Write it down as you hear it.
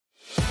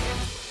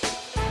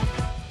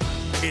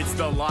It's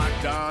the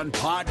Locked On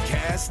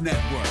Podcast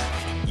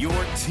Network, your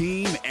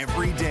team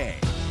every day.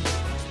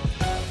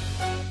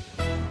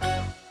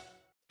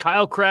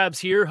 Kyle Krabs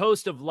here,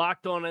 host of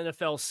Locked On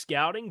NFL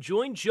Scouting.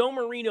 Join Joe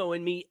Marino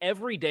and me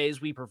every day as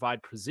we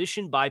provide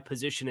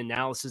position-by-position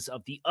analysis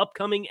of the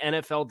upcoming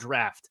NFL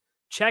Draft.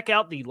 Check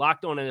out the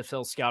Locked On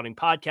NFL Scouting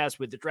podcast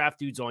with the Draft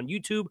Dudes on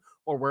YouTube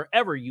or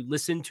wherever you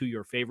listen to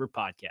your favorite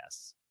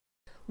podcasts.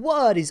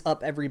 What is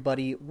up,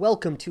 everybody?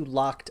 Welcome to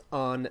Locked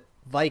On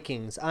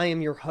Vikings. I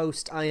am your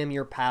host. I am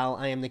your pal.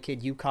 I am the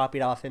kid you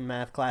copied off in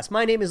math class.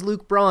 My name is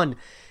Luke Braun.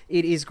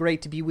 It is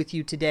great to be with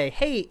you today.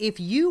 Hey, if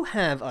you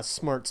have a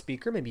smart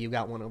speaker, maybe you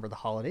got one over the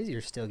holidays,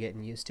 you're still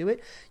getting used to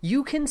it,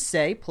 you can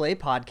say, play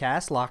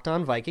podcast, Locked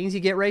On Vikings. You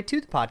get right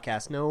to the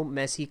podcast. No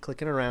messy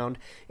clicking around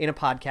in a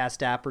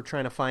podcast app or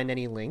trying to find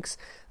any links.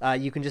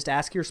 You can just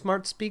ask your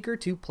smart speaker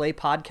to play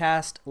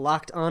podcast,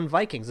 Locked On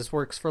Vikings. This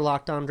works for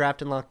Locked On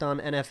Draft and Locked On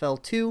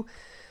NFL too.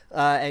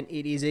 And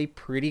it is a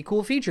pretty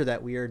cool feature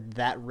that we are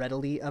that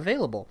readily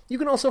available. You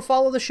can also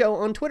follow the show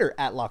on Twitter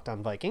at Locked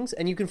On Vikings,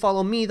 and you can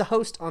follow me, the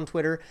host, on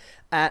Twitter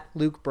at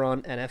Luke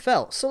Braun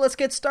NFL. So let's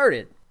get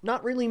started.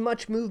 Not really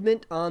much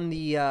movement on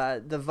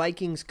the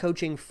Vikings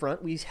coaching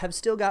front. We have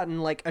still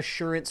gotten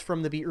assurance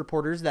from the beat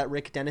reporters that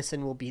Rick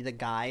Dennison will be the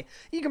guy.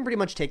 You can pretty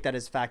much take that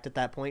as fact at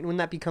that point. When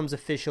that becomes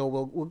official,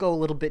 we'll go a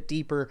little bit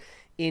deeper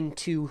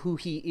into who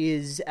he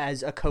is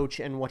as a coach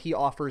and what he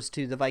offers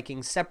to the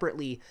Vikings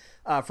separately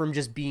from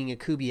just being a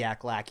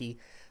Kubiak lackey.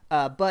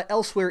 But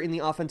elsewhere in the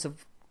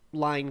offensive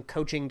line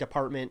coaching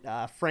department,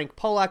 Frank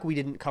Polak, we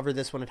didn't cover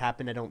this when it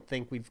happened. I don't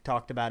think we've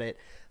talked about it.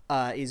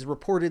 Is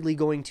reportedly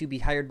going to be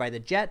hired by the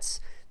Jets.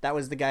 That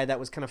was the guy that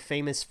was kind of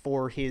famous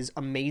for his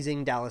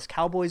amazing Dallas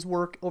Cowboys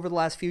work over the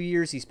last few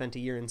years. He spent a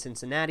year in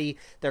Cincinnati.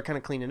 They're kind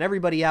of cleaning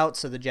everybody out,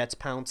 so the Jets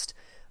pounced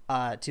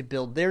to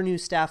build their new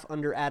staff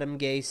under Adam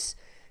Gase.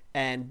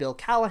 And Bill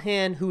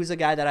Callahan, who is a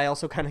guy that I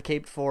also kind of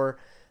caped for,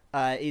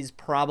 is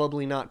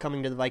probably not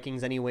coming to the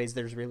Vikings anyways.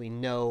 There's really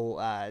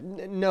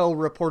no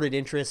reported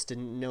interest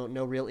and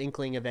no real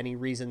inkling of any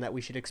reason that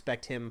we should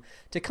expect him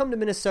to come to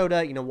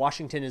Minnesota. You know,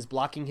 Washington is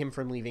blocking him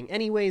from leaving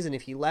anyways, and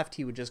if he left,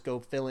 he would just go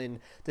fill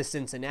in the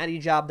Cincinnati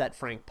job that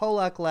Frank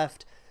Polak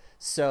left.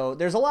 So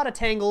there's a lot of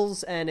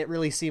tangles, and it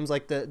really seems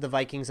like the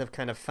Vikings have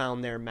kind of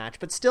found their match,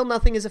 but still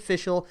nothing is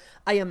official.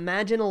 I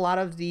imagine a lot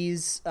of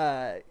these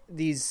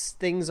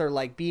things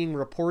are being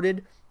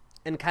reported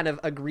and kind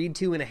of agreed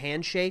to in a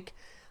handshake.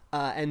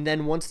 And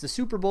then once the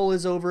Super Bowl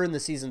is over and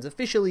the season's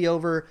officially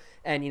over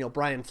and,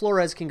 Brian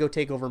Flores can go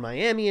take over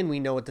Miami and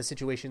we know what the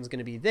situation is going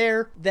to be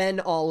there,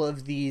 then all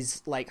of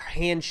these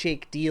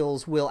handshake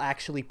deals will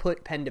actually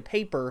put pen to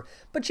paper.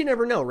 But you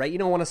never know, right? You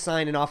don't want to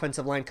sign an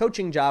offensive line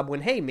coaching job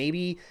when, hey,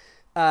 maybe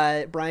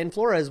Brian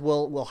Flores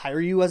will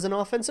hire you as an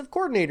offensive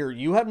coordinator.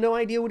 You have no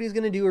idea what he's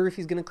going to do or if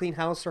he's going to clean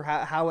house or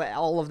how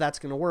all of that's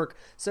going to work.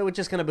 So it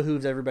just kind of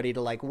behooves everybody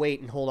to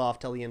wait and hold off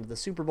till the end of the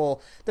Super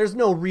Bowl. There's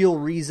no real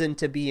reason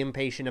to be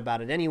impatient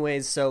about it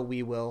anyways, so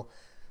we will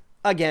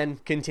again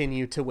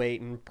continue to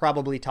wait and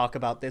probably talk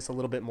about this a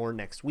little bit more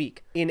next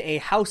week. In a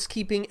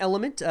housekeeping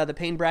element, the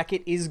Pain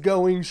Bracket is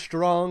going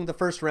strong. The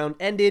first round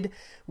ended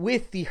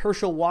with the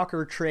Herschel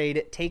Walker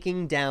trade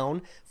taking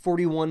down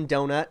 41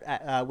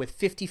 Donut with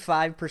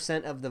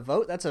 55% of the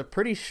vote. That's a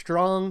pretty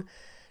strong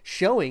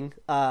showing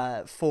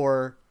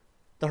for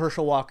the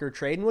Herschel Walker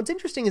trade. And what's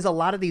interesting is a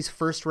lot of these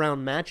first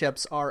round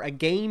matchups are a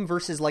game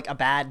versus a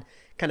bad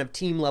kind of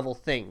team level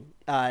thing.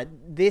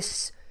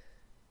 This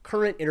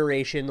current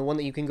iteration, the one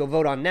that you can go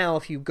vote on now,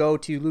 if you go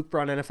to Luke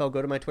Braun NFL,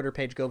 go to my Twitter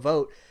page, go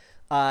vote,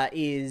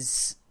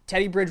 is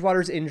Teddy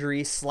Bridgewater's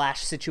injury /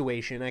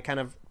 situation. I kind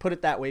of put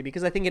it that way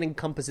because I think it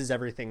encompasses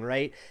everything,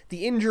 right?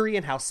 The injury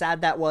and how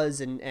sad that was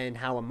and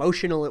how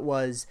emotional it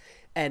was.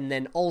 And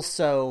then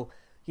also,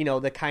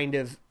 the kind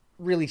of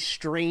really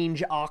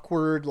strange,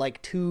 awkward,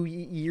 2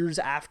 years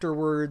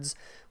afterwards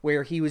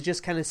where he was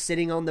just kind of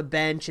sitting on the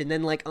bench and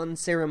then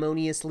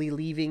unceremoniously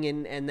leaving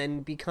and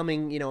then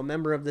becoming, a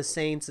member of the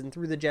Saints and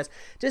through the Jets.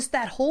 Just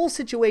that whole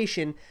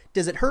situation.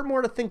 Does it hurt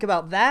more to think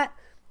about that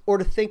or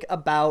to think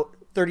about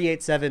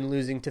 38-7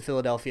 losing to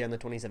Philadelphia in the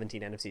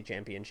 2017 NFC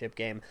Championship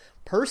game?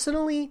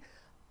 Personally,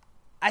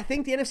 I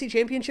think the NFC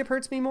Championship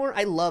hurts me more.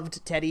 I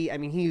loved Teddy. I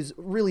mean, he's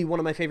really one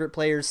of my favorite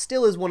players,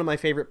 still is one of my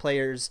favorite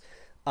players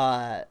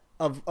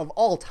of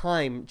all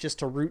time just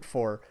to root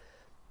for.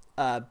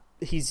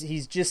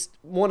 He's just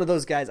one of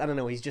those guys, I don't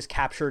know, he's just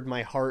captured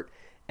my heart,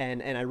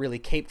 and I really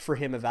caped for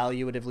him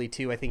evaluatively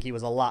too. I think he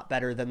was a lot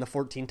better than the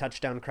 14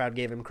 touchdown crowd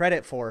gave him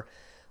credit for.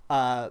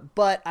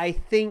 But I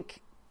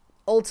think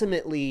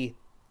ultimately,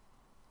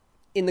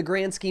 in the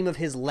grand scheme of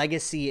his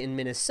legacy in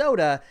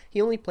Minnesota, he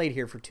only played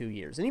here for 2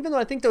 years. And even though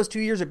I think those 2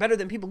 years are better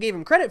than people gave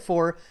him credit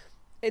for,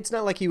 it's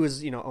not like he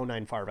was,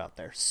 09 Favre out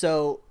there.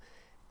 So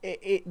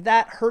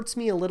that hurts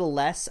me a little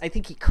less. I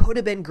think he could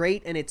have been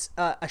great, and it's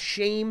a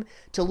shame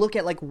to look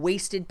at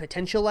wasted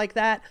potential like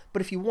that.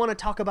 But if you want to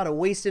talk about a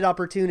wasted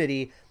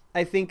opportunity,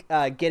 I think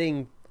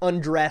getting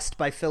undressed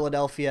by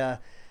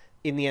Philadelphia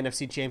in the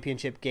NFC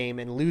Championship game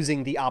and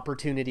losing the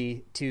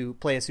opportunity to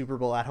play a Super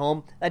Bowl at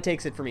home, that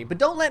takes it for me. But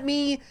don't let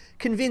me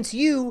convince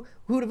you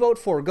who to vote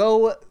for.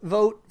 Go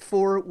vote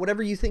for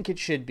whatever you think it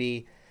should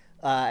be.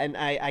 And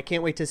I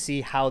can't wait to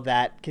see how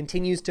that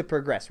continues to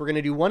progress. We're going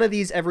to do one of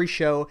these every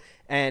show,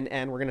 and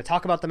we're going to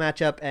talk about the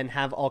matchup and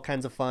have all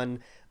kinds of fun,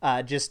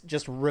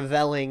 just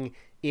reveling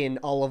in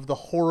all of the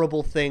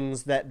horrible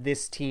things that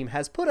this team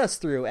has put us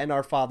through and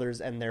our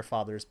fathers and their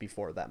fathers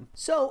before them.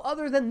 So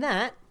other than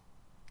that,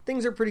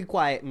 things are pretty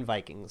quiet in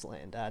Vikings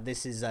land.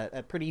 This is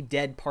a pretty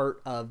dead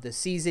part of the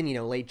season,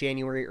 late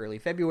January, early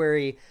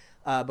February,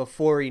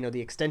 before, the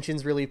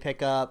extensions really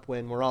pick up,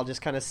 when we're all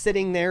just kind of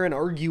sitting there and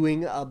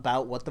arguing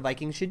about what the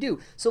Vikings should do.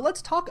 So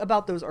let's talk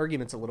about those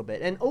arguments a little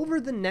bit. And over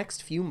the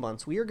next few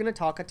months, we are going to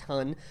talk a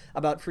ton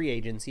about free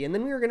agency, and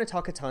then we are going to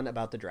talk a ton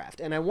about the draft.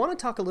 And I want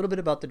to talk a little bit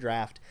about the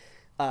draft.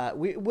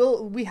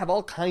 We have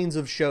all kinds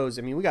of shows.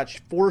 I mean, we got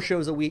 4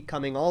 shows a week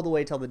coming all the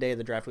way till the day of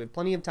the draft. We have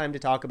plenty of time to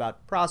talk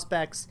about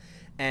prospects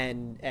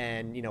and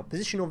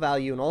positional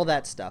value and all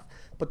that stuff.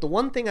 But the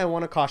one thing I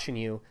want to caution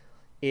you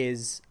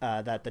is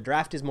that the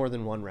draft is more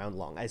than 1 round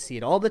long. I see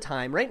it all the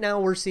time. Right now,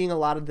 we're seeing a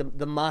lot of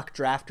the mock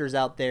drafters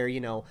out there,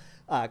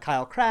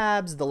 Kyle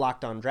Krabs, the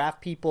Locked On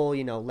Draft people,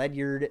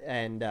 Ledyard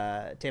and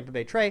Tampa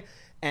Bay Trey,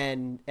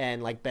 and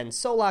like Ben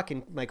Solak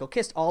and Michael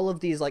Kist, all of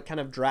these like kind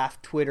of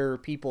draft Twitter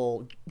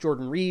people,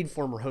 Jordan Reed,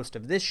 former host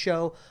of this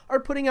show, are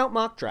putting out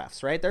mock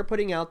drafts, right? They're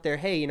putting out there,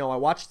 hey, I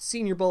watched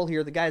Senior Bowl, here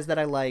are the guys that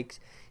I liked,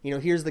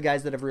 here's the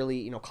guys that have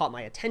really, caught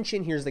my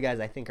attention, here's the guys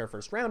I think are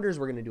first rounders,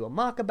 we're going to do a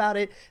mock about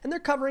it, and they're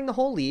covering the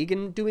whole league,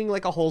 and doing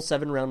like a whole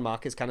 7-round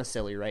mock is kind of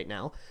silly right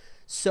now.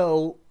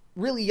 So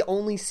really you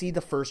only see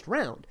the first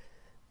round.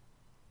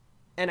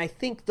 And I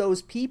think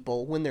those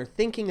people, when they're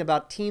thinking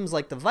about teams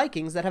like the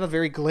Vikings that have a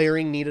very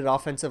glaring needed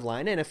offensive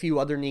line and a few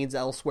other needs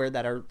elsewhere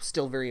that are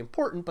still very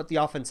important, but the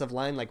offensive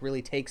line like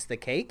really takes the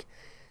cake,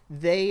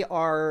 they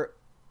are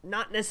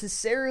not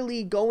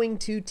necessarily going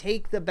to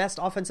take the best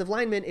offensive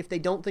lineman if they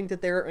don't think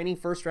that there are any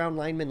first-round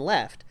linemen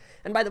left.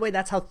 And by the way,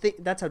 that's how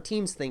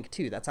teams think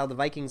too. That's how the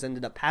Vikings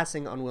ended up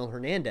passing on Will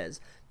Hernandez,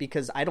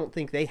 because I don't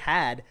think they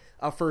had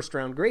a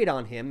first-round grade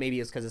on him. Maybe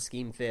it's because of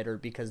scheme fit or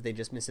because they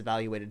just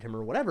misevaluated him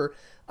or whatever.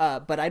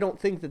 But I don't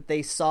think that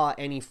they saw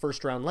any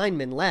first-round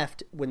linemen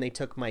left when they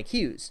took Mike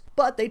Hughes.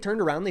 But they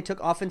turned around, they took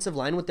offensive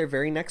line with their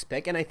very next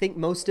pick, and I think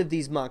most of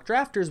these mock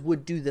drafters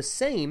would do the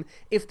same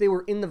if they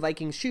were in the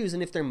Vikings' shoes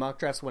and if their mock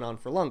drafts went on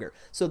for longer.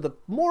 So the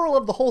moral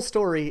of the whole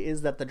story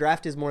is that the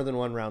draft is more than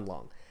 1 round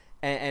long.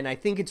 And I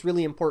think it's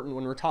really important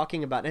when we're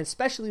talking about, and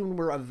especially when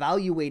we're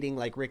evaluating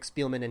like Rick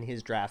Spielman and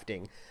his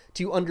drafting,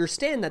 to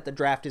understand that the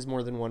draft is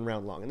more than 1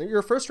 round long. And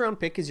your first round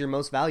pick is your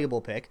most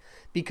valuable pick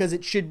because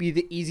it should be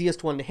the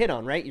easiest one to hit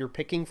on, right? You're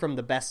picking from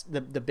the best,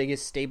 the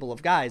biggest stable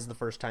of guys the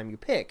first time you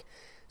pick.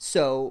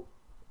 So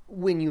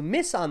when you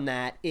miss on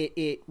that,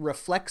 it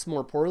reflects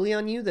more poorly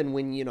on you than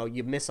when,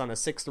 you miss on a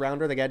 6th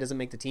rounder, the guy doesn't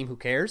make the team, who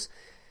cares?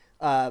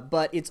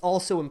 But it's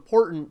also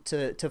important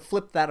to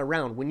flip that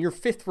around. When your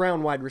 5th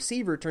round wide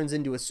receiver turns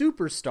into a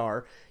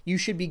superstar, you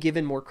should be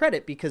given more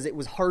credit because it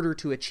was harder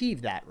to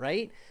achieve that,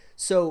 right?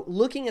 So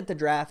looking at the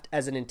draft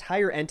as an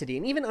entire entity,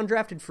 and even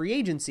undrafted free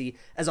agency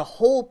as a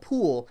whole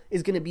pool,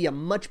 is going to be a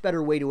much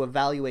better way to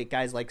evaluate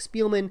guys like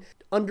Spielman.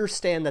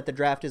 Understand that the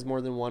draft is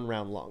more than 1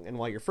 round long. And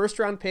while your first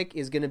round pick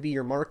is going to be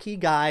your marquee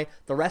guy,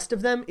 the rest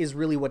of them is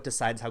really what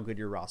decides how good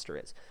your roster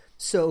is.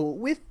 So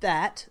with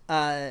that,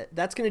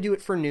 that's going to do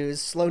it for news.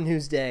 Slow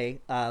news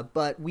day.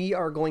 But we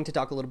are going to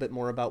talk a little bit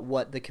more about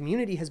what the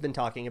community has been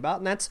talking about,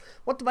 and that's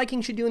what the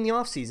Vikings should do in the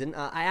offseason.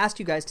 I asked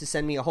you guys to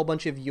send me a whole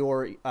bunch of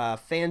your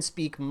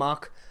Fanspeak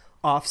mock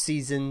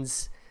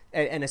off-seasons,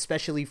 and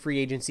especially free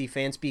agency.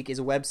 Fanspeak is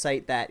a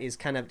website that is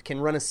can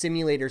run a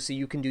simulator, so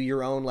you can do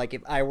your own, like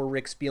if I were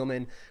Rick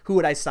Spielman, who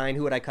would I sign,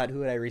 who would I cut, who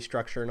would I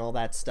restructure, and all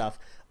that stuff.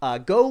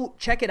 Go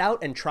check it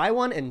out and try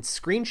one and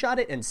screenshot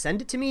it and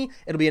send it to me.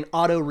 It'll be an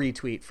auto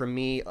retweet from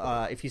me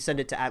if you send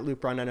it to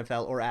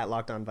 @LukeBraunNFL or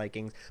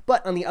 @LockedOnVikings.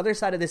 But on the other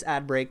side of this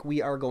ad break,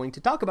 we are going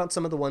to talk about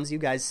some of the ones you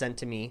guys sent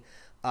to me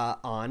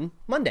on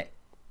Monday.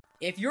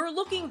 If you're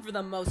looking for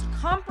the most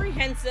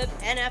comprehensive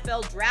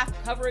NFL draft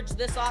coverage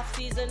this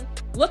offseason,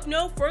 look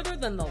no further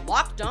than the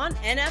Locked On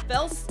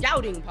NFL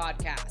Scouting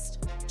Podcast.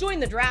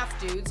 Join the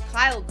draft dudes,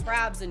 Kyle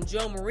Krabs and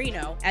Joe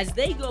Marino, as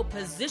they go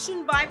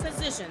position by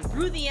position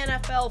through the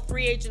NFL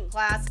free agent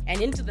class and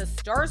into the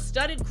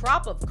star-studded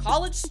crop of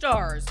college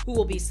stars who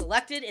will be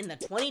selected in the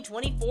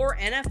 2024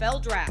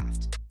 NFL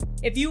Draft.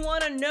 If you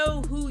want to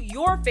know who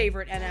your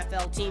favorite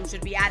NFL team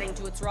should be adding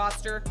to its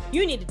roster,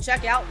 you need to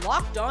check out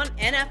Locked On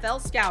NFL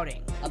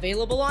Scouting,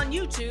 available on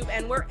YouTube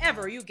and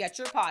wherever you get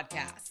your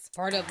podcasts.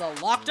 Part of the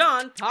Locked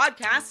On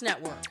Podcast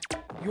Network,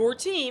 your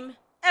team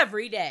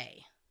every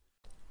day.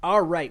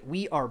 All right,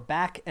 we are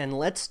back, and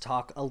let's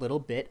talk a little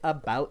bit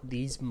about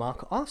these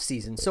mock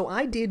off-seasons. So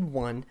I did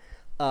one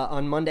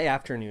on Monday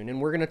afternoon, and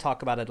we're going to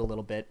talk about it a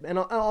little bit. And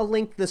I'll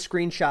link the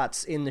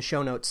screenshots in the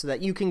show notes so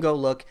that you can go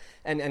look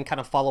and kind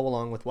of follow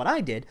along with what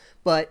I did.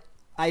 But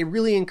I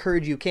really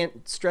encourage you,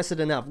 can't stress it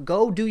enough,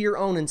 go do your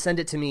own and send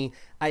it to me.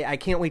 I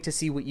can't wait to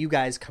see what you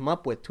guys come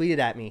up with. Tweet it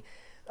at me.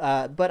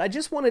 But I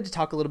just wanted to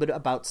talk a little bit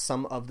about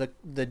some of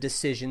the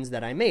decisions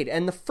that I made.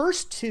 And the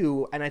first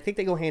two, and I think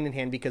they go hand in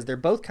hand because they're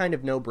both kind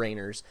of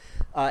no-brainers,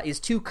 is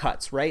two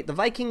cuts, right? The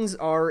Vikings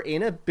are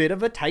in a bit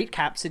of a tight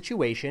cap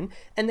situation,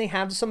 and they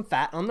have some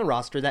fat on the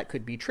roster that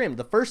could be trimmed.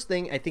 The first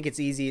thing, I think it's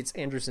easy, it's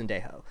Andrew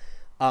Sendejo.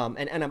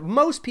 And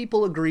most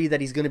people agree that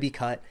he's going to be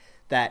cut,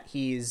 that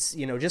he's,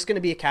 just going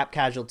to be a cap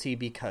casualty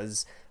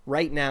because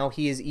right now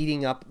he is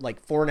eating up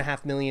like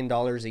 $4.5 million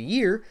a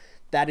year.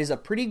 That is a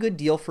pretty good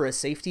deal for a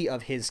safety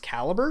of his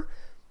caliber,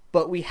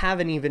 but we have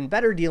an even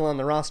better deal on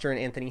the roster in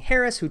Anthony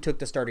Harris, who took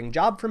the starting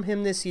job from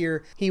him this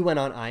year. He went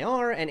on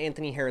IR, and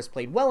Anthony Harris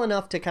played well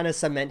enough to kind of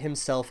cement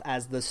himself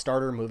as the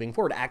starter moving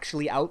forward.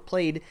 Actually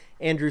outplayed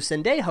Andrew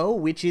Sendejo,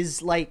 which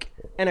is like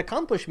an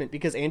accomplishment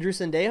because Andrew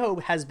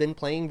Sendejo has been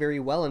playing very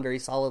well and very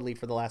solidly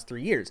for the last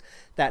 3 years.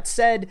 That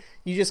said,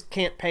 you just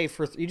can't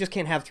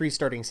have 3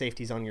 starting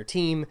safeties on your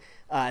team,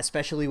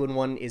 especially when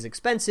one is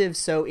expensive.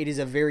 So it is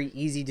a very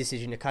easy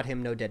decision to cut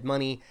him, no dead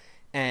money.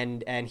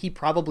 And he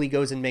probably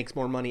goes and makes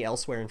more money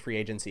elsewhere in free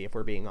agency, if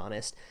we're being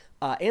honest.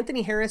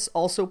 Anthony Harris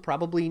also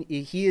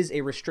he is a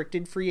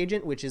restricted free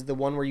agent, which is the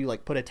one where you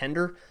like put a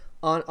tender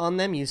on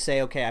them. You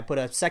say, okay, I put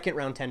a second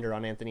round tender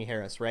on Anthony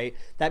Harris, right?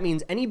 That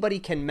means anybody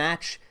can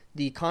match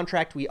the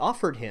contract we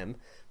offered him.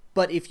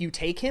 But if he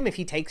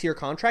takes your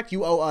contract,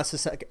 you owe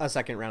us a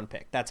second round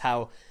pick. That's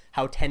how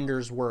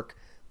tenders work.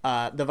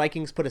 The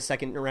Vikings put a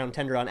second round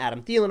tender on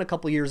Adam Thielen a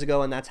couple years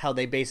ago, and that's how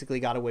they basically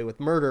got away with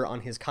murder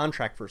on his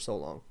contract for so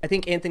long. I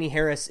think Anthony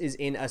Harris is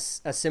in a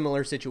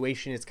similar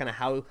situation. It's kind of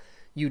how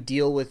you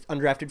deal with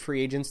undrafted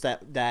free agents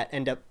that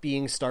end up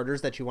being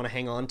starters that you want to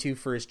hang on to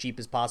for as cheap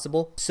as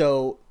possible.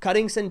 So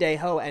cutting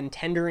Sendejo and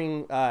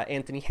tendering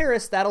Anthony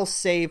Harris, that'll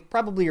save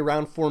probably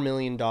around $4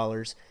 million.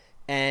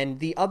 And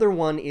the other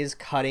one is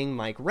cutting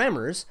Mike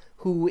Remmers,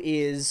 who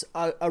is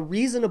a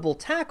reasonable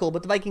tackle,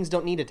 but the Vikings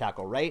don't need a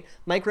tackle, right?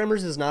 Mike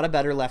Remmers is not a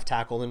better left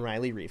tackle than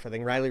Riley Reiff. I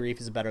think Riley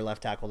Reiff is a better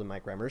left tackle than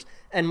Mike Remmers.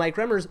 And Mike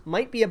Remmers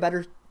might be a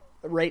better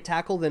right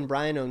tackle than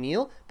Brian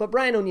O'Neill, but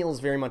Brian O'Neill is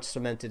very much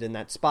cemented in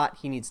that spot.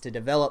 He needs to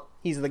develop.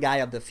 He's the guy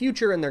of the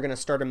future, and they're going to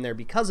start him there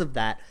because of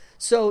that.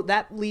 So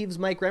that leaves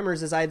Mike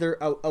Remmers as either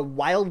a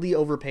wildly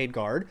overpaid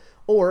guard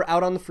or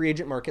out on the free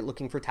agent market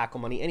looking for tackle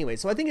money anyway.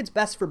 So I think it's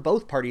best for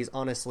both parties,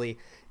 honestly,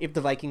 if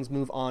the Vikings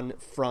move on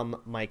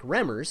from Mike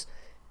Remmers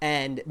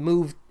and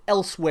move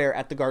elsewhere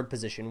at the guard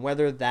position,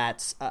 whether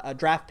that's a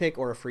draft pick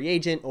or a free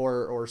agent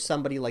or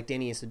somebody like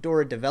Danny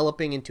Isidora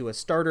developing into a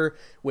starter,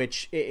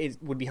 which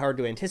would be hard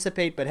to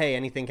anticipate, but hey,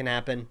 anything can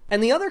happen.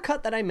 And the other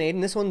cut that I made,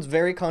 and this one's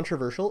very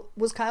controversial,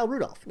 was Kyle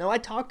Rudolph. Now, I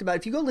talked about,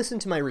 if you go listen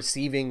to my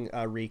receiving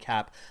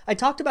recap, I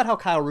talked about how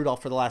Kyle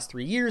Rudolph for the last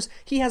 3 years,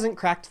 he hasn't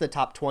cracked the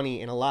top 20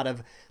 in a lot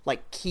of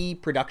like key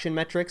production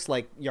metrics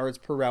like yards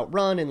per route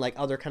run and like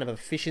other kind of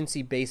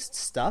efficiency-based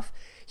stuff.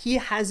 He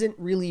hasn't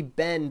really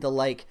been the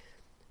like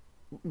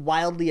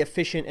wildly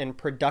efficient and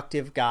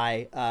productive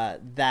guy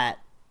that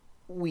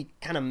we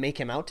kind of make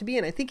him out to be,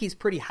 and I think he's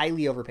pretty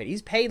highly overpaid.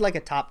 He's paid like a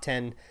top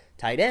 10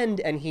 tight end,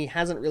 and he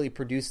hasn't really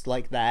produced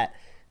like that,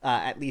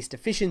 at least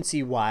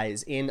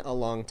efficiency-wise, in a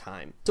long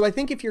time. So I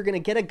think if you're going to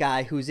get a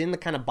guy who's in the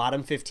kind of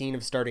bottom 15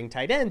 of starting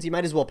tight ends, you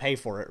might as well pay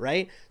for it,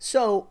 right?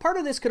 So part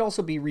of this could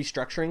also be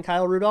restructuring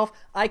Kyle Rudolph.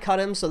 I cut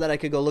him so that I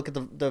could go look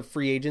at the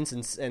free agents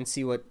and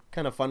see what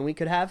kind of fun we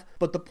could have.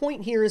 But the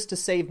point here is to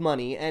save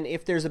money, and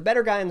if there's a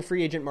better guy in the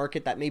free agent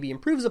market that maybe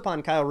improves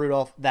upon Kyle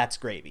Rudolph, that's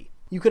gravy.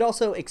 You could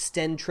also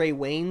extend Trey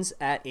Waynes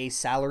at a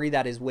salary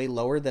that is way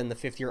lower than the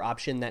fifth-year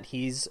option that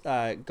he's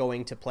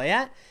going to play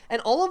at.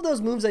 And all of those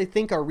moves I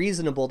think are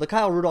reasonable. The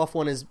Kyle Rudolph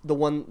one is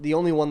the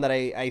only one that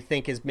I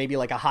think is maybe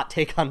like a hot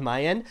take on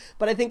my end.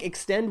 But I think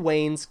extend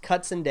Waynes,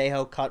 cut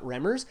Sendejo, cut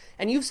Remmers,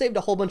 and you've saved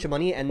a whole bunch of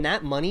money, and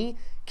that money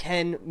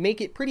can make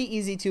it pretty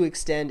easy to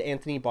extend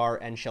Anthony Barr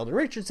and Sheldon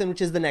Richardson,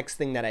 which is the next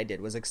thing that I did,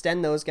 was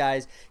extend those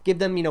guys, give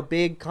them,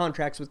 big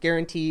contracts with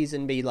guarantees,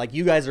 and be like,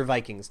 you guys are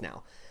Vikings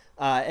now.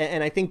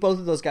 And I think both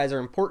of those guys are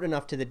important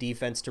enough to the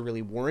defense to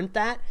really warrant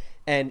that.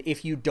 And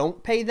if you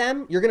don't pay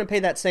them, you're going to pay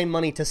that same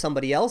money to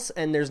somebody else,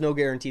 and there's no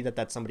guarantee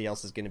that somebody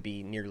else is going to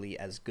be nearly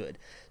as good.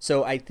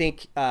 So I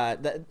think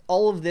that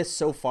all of this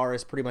so far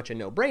is pretty much a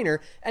no-brainer,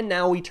 and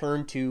now we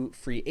turn to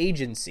free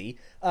agency.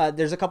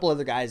 There's a couple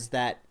other guys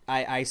that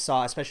I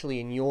saw, especially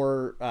in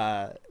your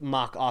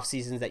mock off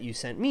seasons that you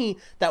sent me,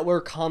 that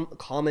were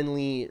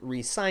commonly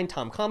re-signed.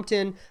 Tom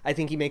Compton, I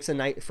think he makes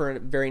for a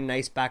very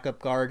nice backup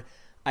guard.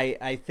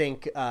 I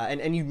think,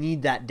 and you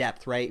need that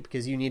depth, right?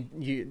 Because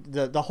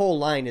the whole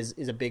line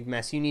is a big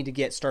mess. You need to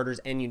get starters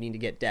and you need to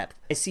get depth.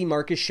 I see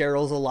Marcus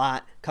Sherrills a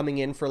lot coming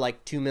in for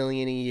like $2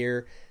 million a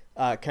year.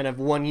 kind of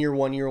 1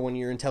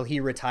 year until he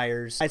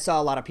retires. I saw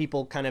a lot of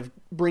people kind of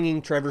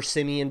bringing Trevor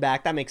Siemian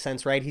back. That makes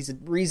sense, right? He's a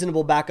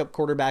reasonable backup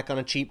quarterback on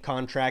a cheap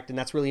contract, and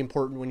that's really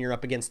important when you're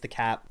up against the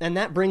cap. And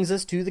that brings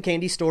us to the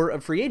candy store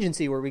of free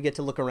agency, where we get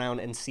to look around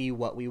and see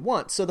what we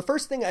want. So the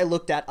first thing I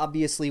looked at,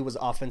 obviously, was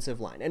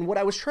offensive line. And what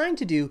I was trying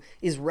to do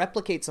is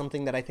replicate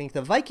something that I think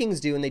the Vikings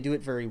do, and they do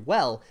it very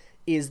well,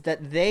 is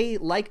that they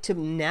like to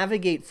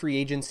navigate free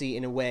agency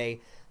in a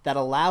way that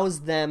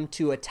allows them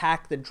to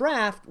attack the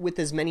draft with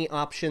as many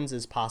options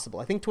as possible.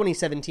 I think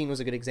 2017 was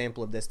a good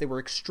example of this. They were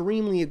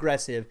extremely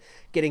aggressive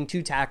getting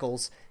 2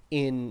 tackles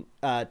in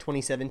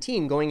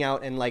 2017, going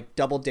out and like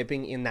double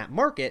dipping in that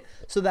market,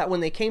 so that when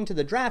they came to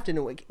the draft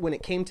and when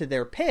it came to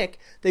their pick,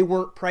 they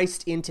weren't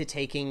priced into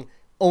taking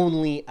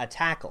only a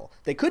tackle.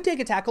 They could take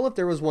a tackle if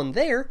there was one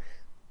there,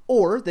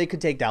 or they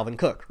could take Dalvin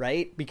Cook,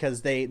 right?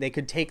 Because they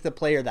could take the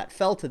player that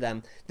fell to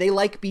them. They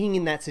like being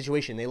in that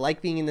situation. They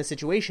like being in the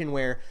situation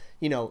where,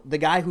 you know, the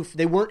guy who,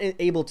 they weren't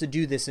able to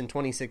do this in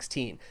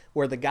 2016,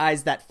 where the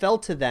guys that fell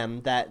to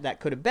them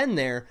that could have been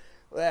there,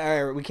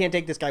 we can't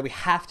take this guy, we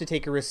have to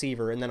take a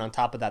receiver. And then on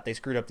top of that, they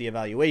screwed up the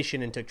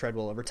evaluation and took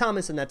Treadwell over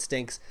Thomas, and that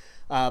stinks.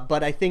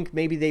 But I think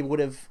maybe they would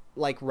have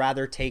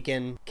rather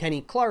taken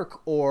Kenny Clark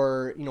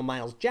or, you know,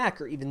 Miles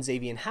Jack or even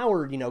Xavier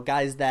Howard, you know,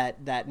 guys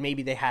that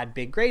maybe they had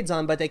big grades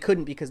on, but they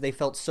couldn't because they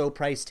felt so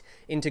priced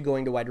into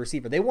going to wide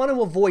receiver. They want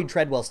to avoid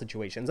Treadwell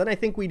situations, and I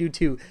think we do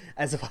too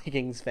as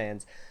Vikings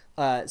fans.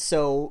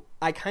 So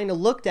I kind of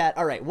looked at,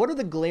 all right, what are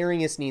the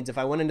glaringest needs if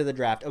I went into the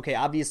draft? Okay,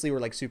 obviously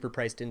we're super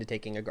priced into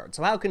taking a guard.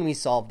 So how can we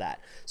solve that?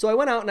 So I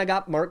went out and I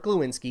got Mark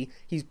Glowinski.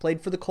 He's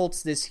played for the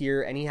Colts this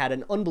year, and he had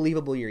an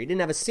unbelievable year. He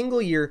didn't have a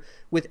single year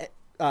with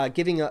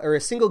a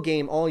single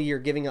game all year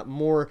giving up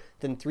more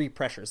than 3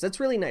 pressures. That's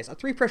really nice. A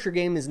 3-pressure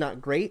game is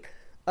not great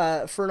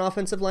for an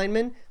offensive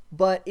lineman,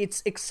 but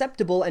it's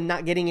acceptable, and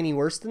not getting any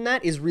worse than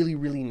that is really,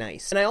 really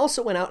nice. And I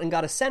also went out and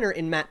got a center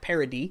in Matt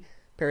Paradis.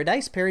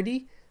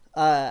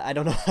 I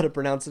don't know how to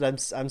pronounce it.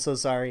 I'm so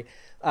sorry.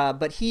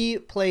 But he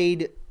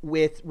played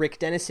with Rick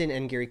Dennison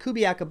and Gary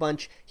Kubiak a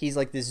bunch. He's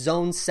like this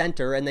zone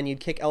center, and then you'd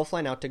kick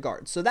Elflein out to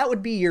guard. So that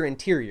would be your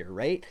interior,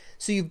 right?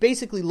 So you've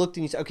basically looked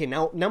and you say, okay,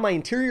 now my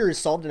interior is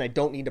solved, and I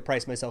don't need to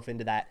price myself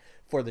into that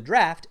for the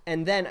draft.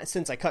 And then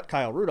since I cut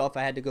Kyle Rudolph,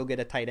 I had to go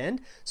get a tight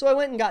end. So I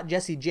went and got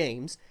Jesse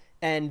James.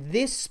 And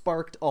this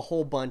sparked a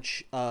whole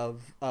bunch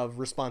of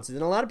responses.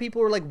 And a lot of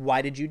people were like,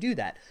 why did you do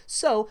that?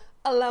 So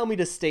allow me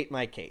to state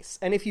my case.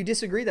 And if you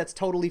disagree, that's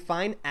totally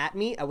fine. At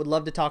me, I would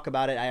love to talk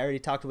about it. I already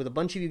talked with a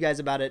bunch of you guys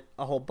about it,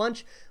 a whole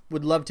bunch.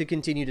 Would love to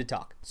continue to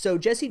talk. So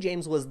Jesse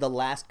James was the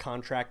last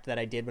contract that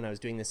I did when I was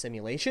doing the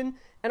simulation.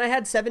 And I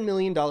had $7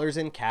 million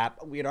in cap.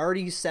 We had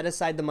already set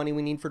aside the money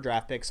we need for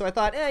draft picks. So I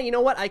thought, you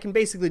know what? I can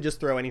basically just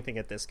throw anything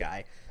at this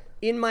guy.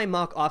 In my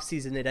mock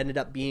offseason, it ended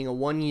up being a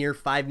 1-year,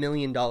 $5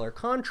 million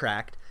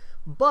contract,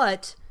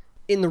 but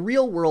in the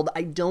real world,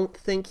 I don't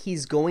think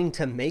he's going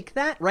to make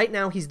that. Right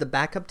now, he's the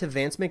backup to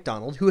Vance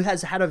McDonald, who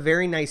has had a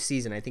very nice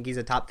season. I think he's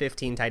a top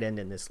 15 tight end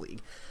in this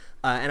league.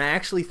 And I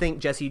actually think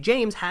Jesse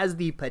James has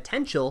the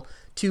potential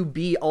to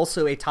be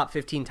also a top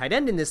 15 tight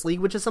end in this league,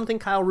 which is something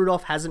Kyle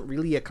Rudolph hasn't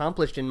really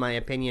accomplished, in my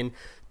opinion,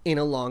 in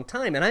a long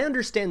time. And I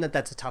understand that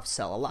that's a tough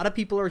sell. A lot of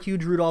people are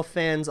huge Rudolph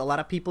fans. A lot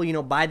of people, you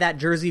know, buy that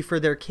jersey for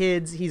their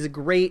kids. He's a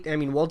great,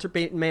 Walter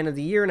Payton Man of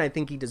the Year, and I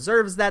think he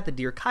deserves that. The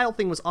Dear Kyle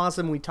thing was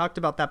awesome. We talked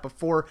about that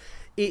before.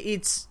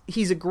 He's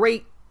a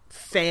great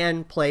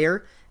fan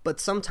player, but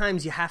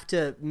sometimes you have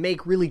to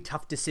make really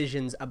tough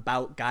decisions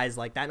about guys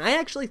like that. And I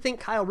actually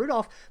think Kyle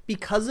Rudolph,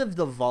 because of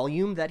the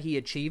volume that he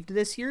achieved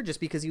this year, just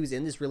because he was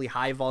in this really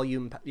high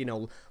volume, you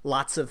know,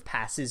 lots of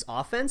passes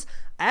offense,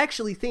 I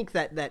actually think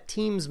that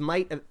teams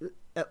might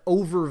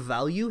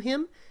overvalue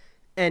him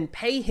and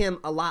pay him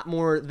a lot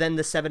more than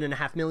the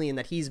 $7.5 million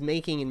that he's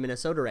making in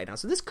Minnesota right now.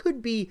 So this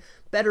could be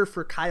better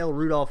for Kyle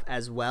Rudolph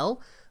as well.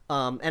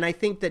 And I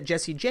think that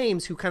Jesse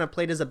James, who kind of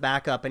played as a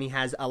backup, and he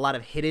has a lot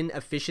of hidden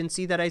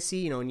efficiency that I see,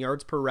 you know, in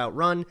yards per route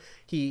run,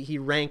 he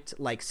ranked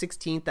like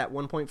 16th at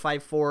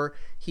 1.54.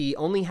 He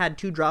only had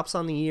 2 drops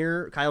on the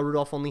year. Kyle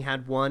Rudolph only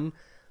had 1.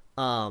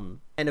 And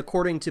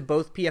according to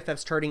both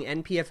PFF's charting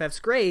and PFF's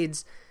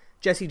grades,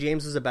 Jesse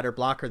James is a better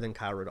blocker than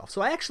Kyle Rudolph.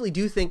 So I actually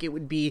do think it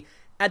would be,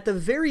 at the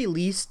very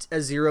least, a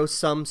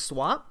zero-sum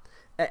swap.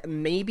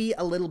 Maybe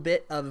a little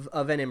bit of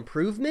an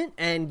improvement,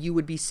 and you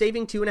would be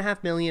saving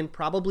 $2.5 million,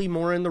 probably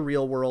more in the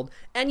real world,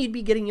 and you'd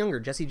be getting younger.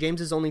 Jesse James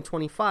is only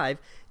 25,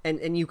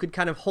 and you could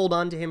kind of hold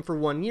on to him for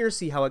 1 year,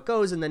 see how it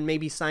goes, and then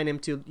maybe sign him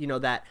to, you know,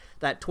 that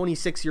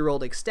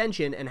 26-year-old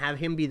extension and have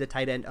him be the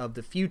tight end of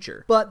the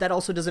future. But that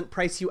also doesn't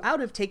price you out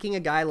of taking a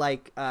guy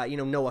like,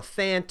 Noah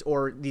Fant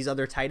or these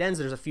other tight ends.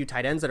 There's a few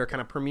tight ends that are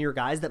kind of premier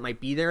guys that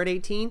might be there at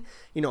 18.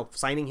 You know,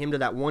 signing him to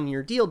that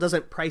 1-year deal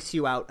doesn't price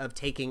you out of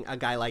taking a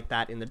guy like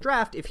that in the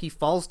draft if he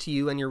falls to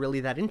you and you're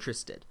really that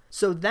interested.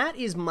 So that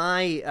is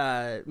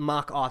my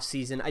mock off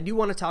season. I do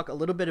want to talk a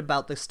little bit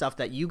about the stuff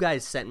that you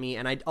guys sent me,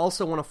 and I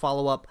also want to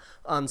follow up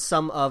on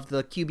some of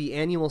the QB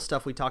annual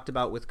stuff we talked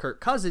about with Kirk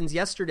Cousins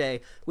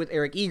yesterday with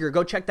Eric Eager.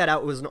 Go check that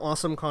out. It was an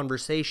awesome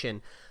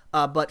conversation.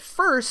 But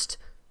first,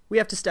 we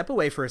have to step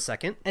away for a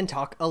second and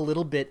talk a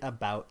little bit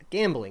about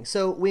gambling.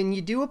 So when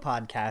you do a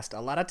podcast,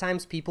 a lot of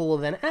times people will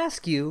then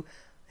ask you,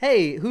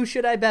 hey, who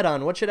should I bet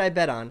on? What should I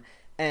bet on?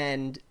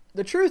 And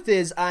the truth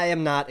is, I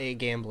am not a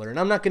gambler, and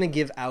I'm not going to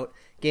give out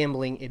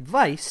gambling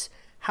advice.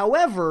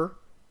 However,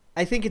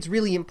 I think it's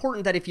really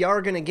important that if you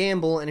are going to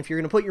gamble and if you're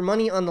going to put your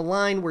money on the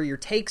line where your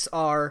takes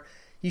are,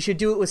 you should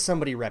do it with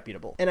somebody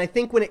reputable. And I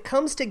think when it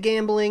comes to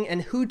gambling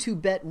and who to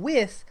bet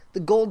with, the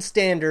gold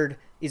standard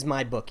is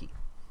MyBookie.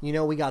 You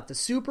know, we got the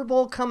Super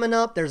Bowl coming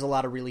up. There's a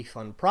lot of really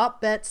fun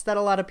prop bets that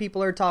a lot of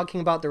people are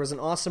talking about. There was an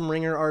awesome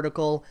Ringer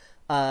article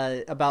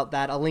about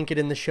that. I'll link it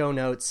in the show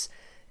notes.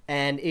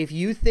 And if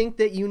you think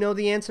that you know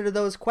the answer to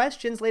those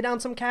questions, lay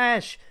down some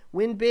cash.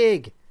 Win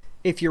big.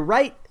 If you're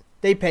right,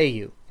 they pay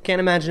you.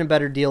 Can't imagine a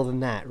better deal than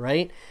that,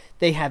 right?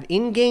 They have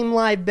in-game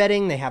live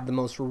betting. They have the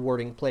most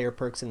rewarding player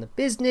perks in the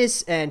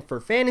business. And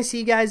for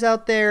fantasy guys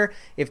out there,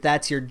 if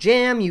that's your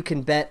jam, you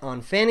can bet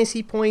on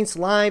fantasy points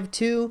live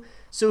too.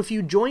 So if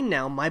you join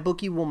now,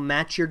 MyBookie will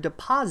match your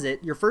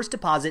deposit, your first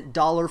deposit,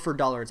 dollar for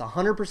dollar. It's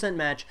 100%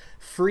 match,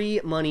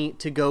 free money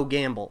to go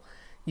gamble.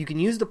 You can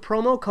use the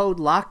promo code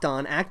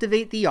LOCKEDON,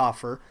 activate the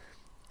offer,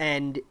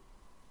 and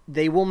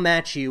they will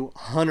match you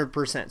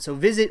 100%. So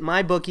visit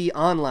MyBookie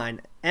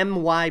online,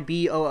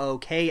 MyBookie.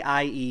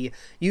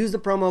 Use the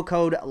promo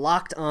code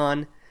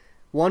LOCKEDON,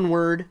 one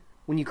word,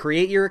 when you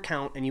create your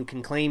account, and you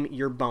can claim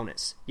your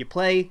bonus. You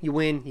play, you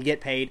win, you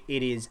get paid.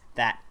 It is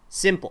that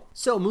simple.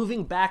 So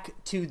moving back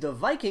to the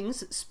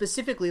Vikings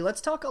specifically,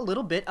 let's talk a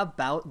little bit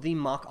about the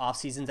mock off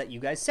seasons that you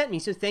guys sent me.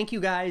 So thank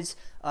you guys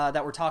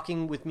that were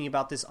talking with me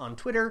about this on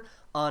Twitter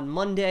on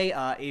Monday.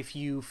 If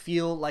you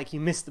feel like you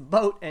missed the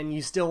boat and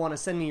you still want to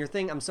send me your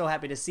thing, I'm so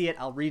happy to see it.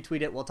 I'll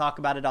retweet it. We'll talk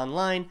about it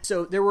online.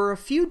 So there were a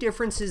few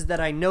differences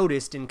that I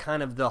noticed in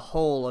kind of the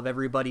whole of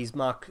everybody's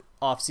mock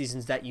off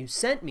seasons that you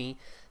sent me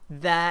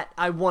that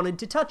I wanted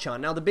to touch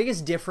on. Now, the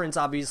biggest difference,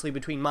 obviously,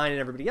 between mine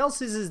and everybody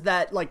else's is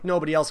that, like,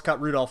 nobody else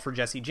cut Rudolph for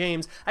Jesse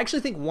James. I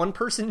actually think one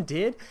person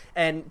did,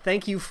 and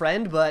thank you,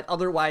 friend, but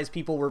otherwise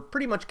people were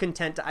pretty much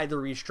content to either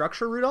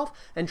restructure Rudolph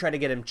and try to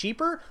get him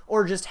cheaper,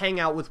 or just hang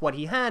out with what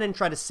he had and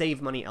try to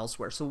save money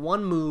elsewhere. So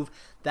one move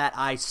that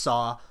I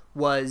saw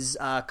was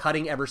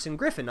cutting Everson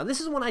Griffin. Now,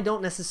 this is one I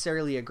don't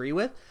necessarily agree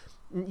with.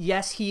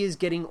 Yes, he is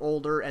getting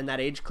older, and that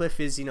age cliff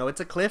is, it's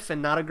a cliff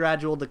and not a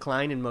gradual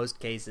decline in most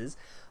cases.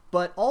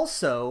 But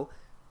also,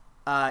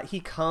 he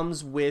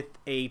comes with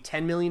a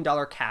 $10 million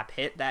cap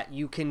hit that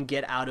you can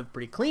get out of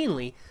pretty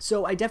cleanly.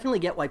 So I definitely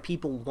get why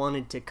people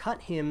wanted to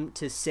cut him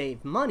to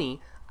save money.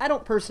 I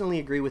don't personally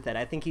agree with that.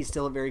 I think he's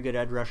still a very good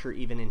edge rusher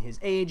even in his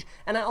age.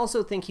 And I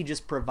also think he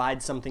just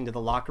provides something to the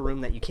locker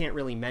room that you can't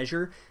really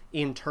measure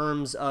in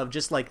terms of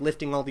just like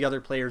lifting all the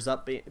other players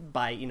up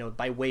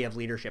by way of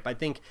leadership. I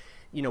think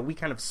we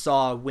kind of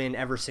saw when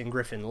Everson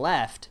Griffin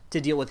left to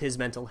deal with his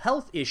mental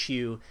health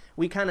issue,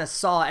 we kind of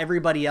saw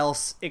everybody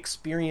else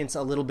experience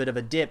a little bit of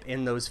a dip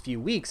in those few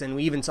weeks. And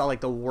we even saw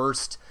like the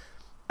worst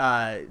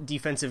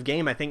defensive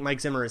game I think Mike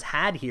Zimmer has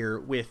had here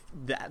with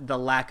the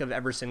lack of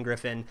Everson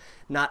Griffin,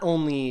 not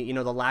only,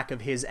 the lack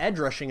of his edge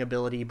rushing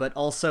ability, but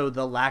also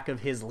the lack of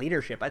his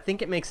leadership. I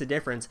think it makes a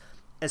difference,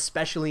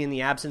 especially in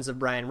the absence of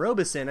Brian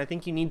Robeson. I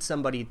think you need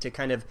somebody to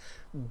kind of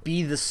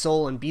be the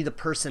soul and be the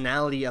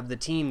personality of the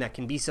team that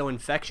can be so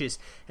infectious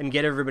and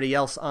get everybody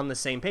else on the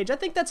same page. I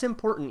think that's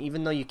important,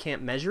 even though you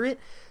can't measure it.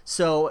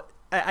 So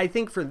I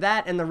think for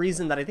that, and the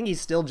reason that I think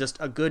he's still just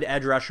a good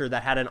edge rusher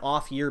that had an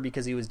off year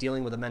because he was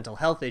dealing with a mental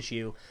health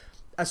issue,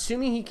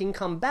 assuming he can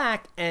come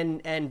back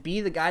and be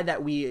the guy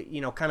that we,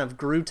 kind of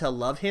grew to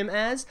love him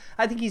as,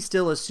 I think he's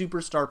still a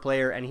superstar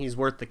player and he's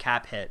worth the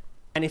cap hit.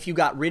 And if you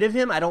got rid of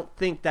him, I don't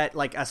think that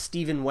like a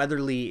Stephen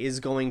Weatherly is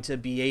going to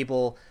be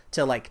able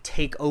to like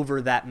take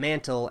over that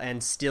mantle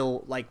and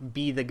still like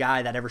be the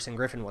guy that Everson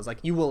Griffin was. Like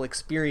you will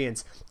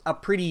experience a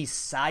pretty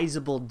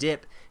sizable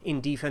dip in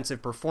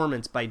defensive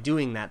performance by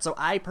doing that. So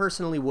I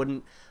personally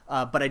wouldn't,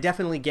 but I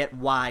definitely get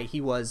why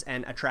he was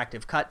an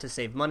attractive cut to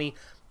save money.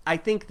 I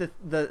think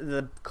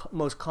the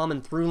most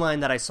common through line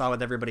that I saw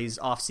with everybody's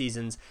off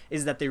seasons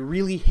is that they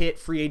really hit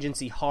free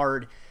agency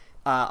hard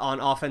on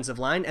offensive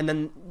line. And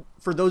then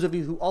for those of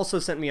you who also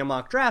sent me a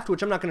mock draft,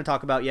 which I'm not going to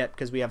talk about yet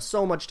because we have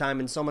so much time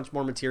and so much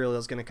more material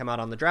is going to come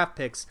out on the draft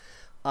picks,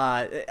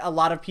 a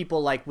lot of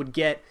people like would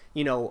get,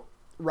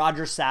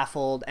 Roger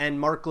Saffold and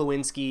Mark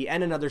Lewinsky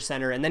and another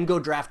center and then go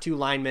draft 2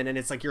 linemen and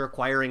it's like you're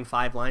acquiring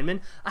 5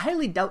 linemen. I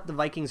highly doubt the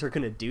Vikings are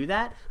going to do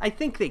that. I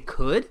think they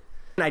could.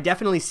 And I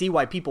definitely see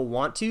why people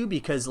want to,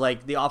 because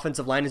like the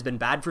offensive line has been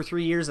bad for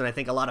 3 years, and I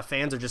think a lot of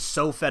fans are just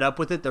so fed up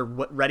with it, they're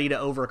ready to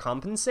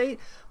overcompensate.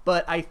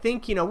 But I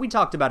think, we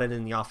talked about it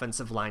in the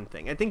offensive line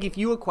thing. I think if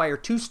you acquire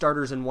 2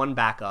 starters and 1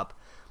 backup,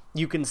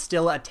 you can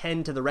still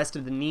attend to the rest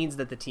of the needs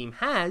that the team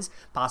has,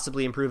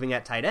 possibly improving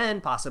at tight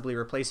end, possibly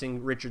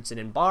replacing Richardson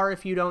and Barr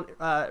if you don't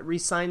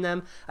re-sign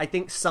them. I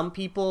think some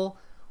people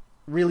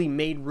really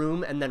made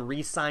room and then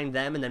re-signed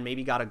them and then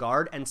maybe got a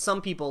guard, and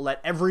some people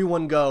let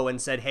everyone go and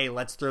said, hey,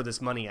 let's throw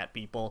this money at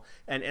people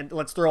and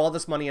let's throw all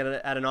this money at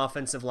an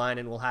offensive line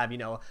and we'll have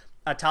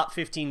a top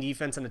 15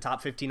 defense and a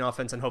top 15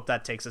 offense and hope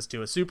that takes us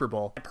to a Super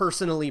Bowl. I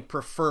personally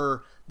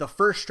prefer the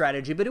first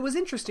strategy, but it was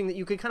interesting that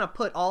you could kind of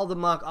put all the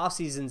mock off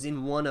seasons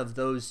in one of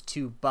those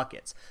two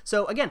buckets.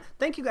 So again,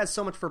 thank you guys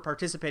so much for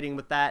participating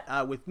with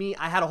that with me.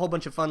 I had a whole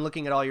bunch of fun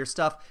looking at all your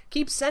stuff.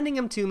 Keep sending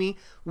them to me.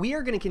 We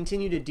are going to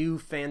continue to do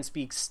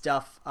FanSpeak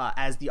stuff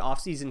as the off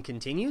season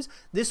continues.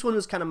 This one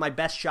was kind of my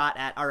best shot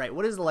at, all right,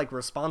 what is the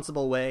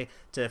responsible way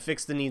to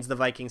fix the needs the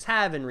Vikings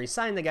have and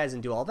re-sign the guys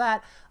and do all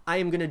that. I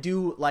am going to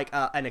do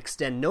an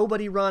extend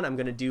nobody run. I'm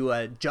going to do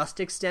a just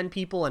extend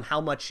people and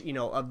how much,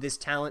 of this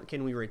talent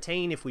can we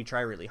retain if we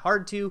try really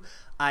hard to.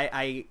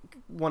 I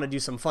want to do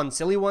some fun,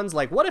 silly ones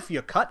like, what if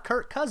you cut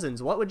Kirk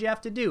Cousins? What would you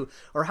have to do?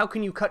 Or how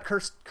can you cut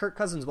Kirk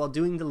Cousins while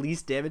doing the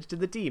least damage to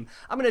the team?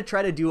 I'm going to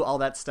try to do all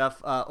that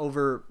stuff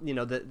over,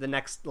 the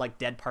next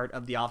dead part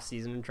of the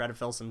offseason and try to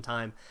fill some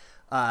time.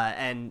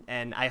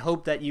 And I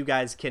hope that you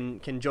guys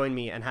can join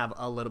me and have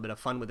a little bit of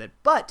fun with it.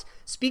 But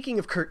speaking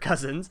of Kirk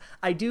Cousins,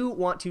 I do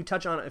want to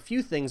touch on a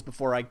few things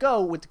before I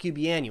go with the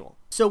QB Annual.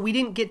 So we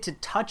didn't get to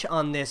touch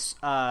on this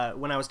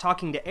when I was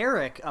talking to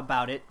Eric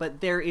about it,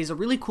 but there is a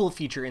really cool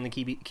feature in the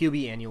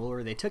QB Annual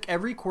where they took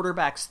every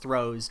quarterback's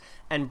throws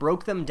and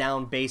broke them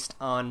down based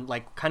on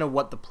kind of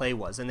what the play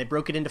was. And they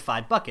broke it into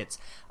 5 buckets,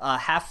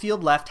 half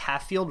field left,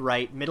 half field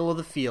right, middle of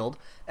the field.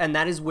 And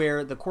that is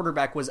where the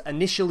quarterback was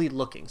initially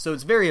looking. So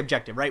it's very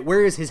objective, right?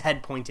 Where is his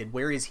head pointed?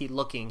 Where is he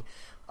looking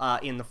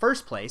in the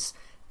first place?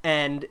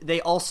 And they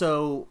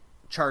also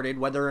charted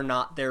whether or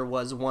not there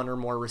was one or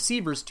more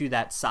receivers to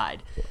that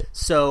side.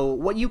 So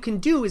what you can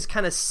do is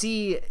kind of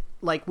see,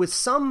 with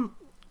some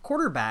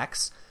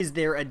quarterbacks, is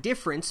there a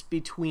difference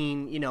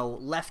between,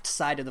 left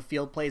side of the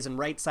field plays and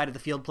right side of the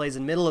field plays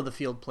and middle of the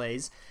field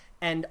plays?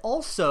 And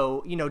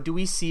also, do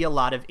we see a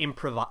lot of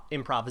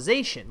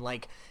improvisation?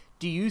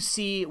 Do you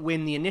see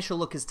when the initial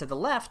look is to the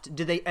left,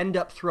 do they end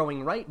up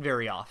throwing right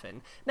very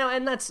often? Now,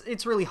 and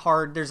it's really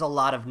hard. There's a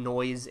lot of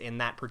noise in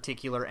that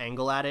particular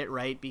angle at it,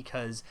 right?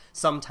 Because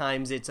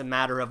sometimes it's a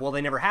matter of, well,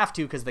 they never have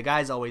to because the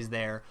guy's always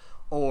there.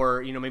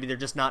 Or, maybe they're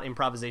just not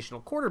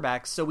improvisational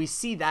quarterbacks. So we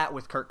see that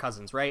with Kirk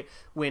Cousins, right?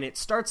 When it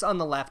starts on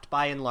the left,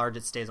 by and large,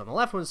 it stays on the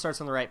left. When it starts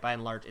on the right, by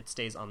and large, it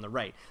stays on the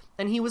right.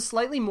 And he was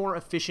slightly more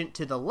efficient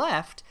to the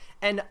left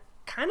and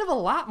kind of a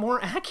lot more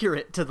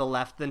accurate to the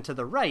left than to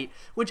the right,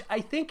 which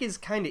I think is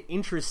kind of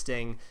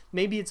interesting.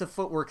 Maybe it's a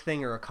footwork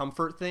thing or a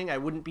comfort thing. I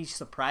wouldn't be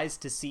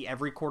surprised to see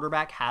every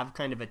quarterback have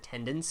kind of a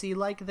tendency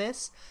like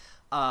this.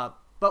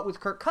 But with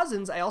Kirk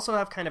Cousins, I also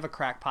have kind of a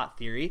crackpot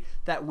theory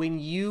that when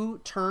you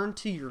turn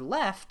to your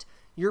left,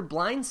 your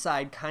blind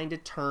side kind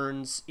of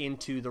turns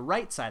into the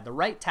right side. The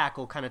right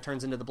tackle kind of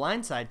turns into the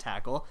blind side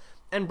tackle,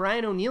 and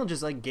Brian O'Neill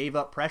just gave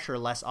up pressure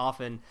less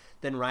often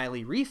than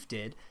Riley Reif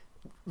did.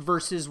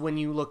 Versus when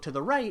you look to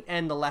the right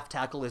and the left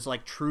tackle is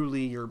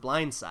truly your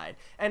blind side.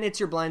 And it's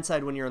your blind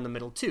side when you're in the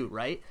middle too,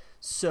 right?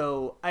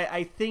 So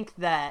I think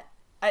that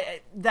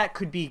that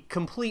could be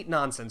complete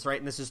nonsense, right?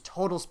 And this is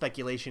total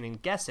speculation and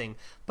guessing,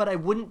 but I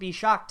wouldn't be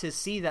shocked to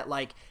see that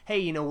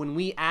hey, when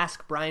we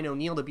ask Brian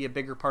O'Neill to be a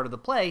bigger part of the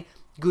play,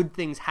 good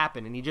things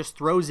happen. And he just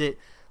throws it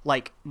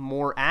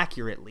more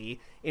accurately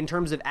in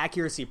terms of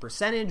accuracy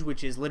percentage,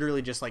 which is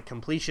literally just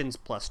completions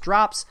plus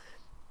drops.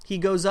 He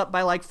goes up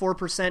by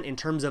 4% in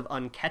terms of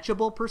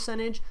uncatchable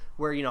percentage,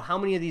 where, how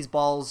many of these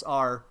balls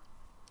are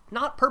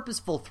not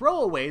purposeful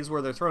throwaways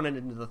where they're thrown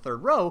into the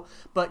third row,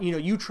 but,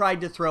 you tried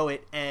to throw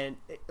it and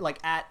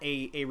at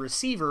a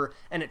receiver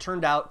and it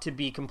turned out to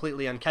be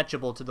completely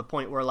uncatchable to the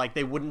point where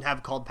they wouldn't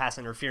have called pass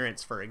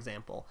interference, for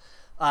example.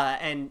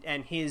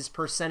 And his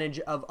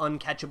percentage of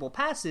uncatchable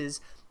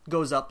passes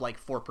goes up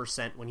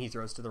 4% when he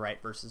throws to the right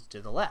versus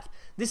to the left.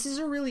 This is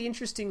a really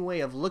interesting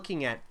way of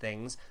looking at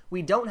things.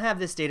 We don't have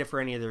this data for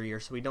any other year,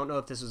 so we don't know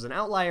if this was an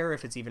outlier,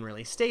 if it's even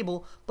really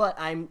stable, but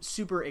I'm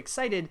super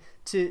excited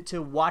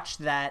to watch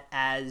that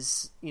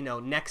as,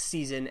 next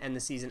season and the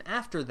season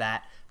after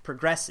that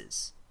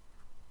progresses.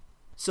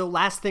 So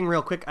last thing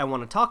real quick I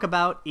want to talk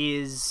about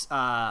is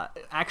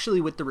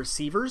actually with the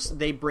receivers.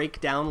 They break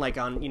down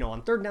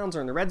on third downs or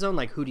in the red zone,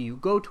 who do you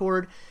go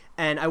toward?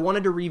 And I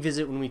wanted to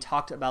revisit when we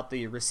talked about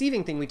the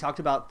receiving thing, we talked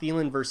about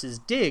Thielen versus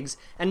Diggs,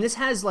 and this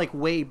has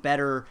way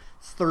better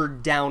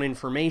third down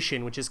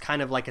information, which is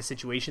kind of a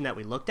situation that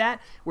we looked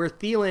at, where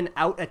Thielen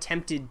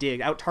out-targeted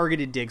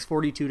Diggs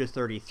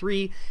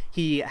 42-33.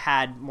 He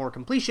had more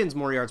completions,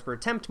 more yards per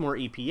attempt, more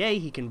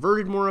EPA. He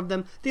converted more of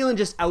them. Thielen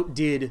just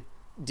outdid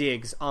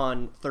Diggs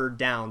on third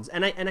downs.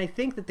 And I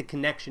think that the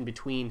connection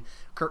between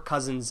Kirk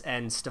Cousins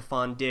and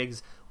Stephon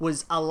Diggs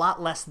was a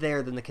lot less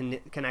there than the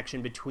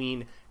connection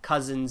between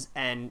Cousins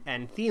and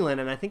Thielen,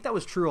 and I think that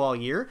was true all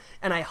year,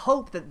 and I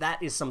hope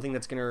that is something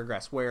that's going to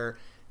regress, where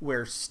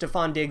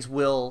Stephon Diggs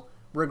will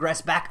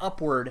regress back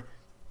upward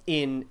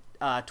in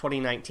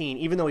 2019,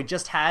 even though he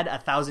just had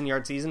a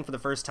 1,000-yard season for the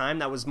first time.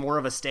 That was more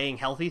of a staying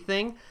healthy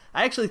thing.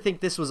 I actually think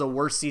this was a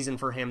worse season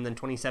for him than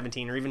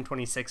 2017 or even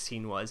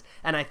 2016 was,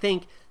 and I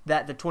think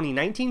that the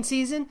 2019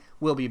 season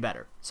will be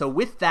better. So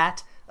with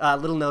that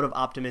little note of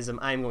optimism,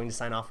 I am going to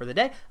sign off for the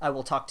day. I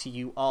will talk to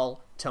you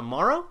all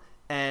tomorrow,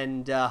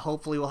 and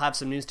hopefully we'll have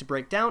some news to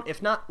break down.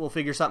 If not, we'll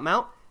figure something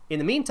out. In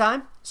the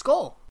meantime,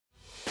 Skol!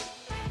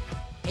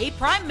 Hey,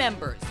 Prime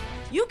members,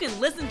 you can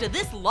listen to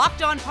this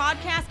Locked On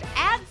podcast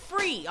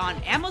ad-free on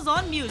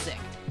Amazon Music.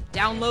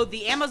 Download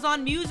the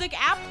Amazon Music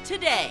app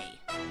today.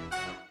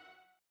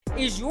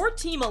 Is your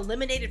team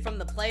eliminated from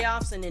the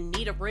playoffs and in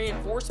need of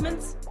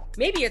reinforcements?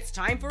 Maybe it's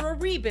time for a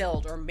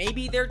rebuild, or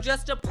maybe they're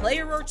just a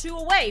player or two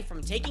away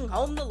from taking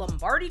home the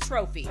Lombardi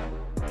Trophy.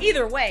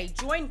 Either way,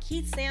 join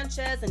Keith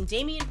Sanchez and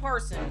Damian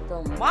Parson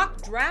for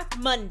Mock Draft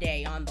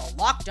Monday on the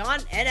Locked On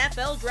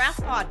NFL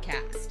Draft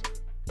Podcast.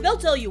 They'll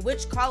tell you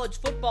which college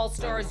football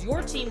stars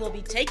your team will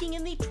be taking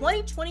in the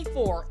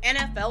 2024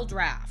 NFL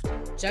Draft.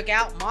 Check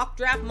out Mock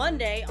Draft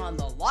Monday on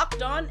the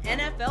Locked On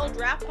NFL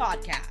Draft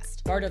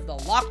Podcast, part of the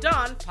Locked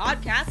On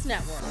Podcast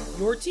Network.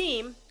 Your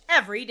team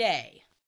every day.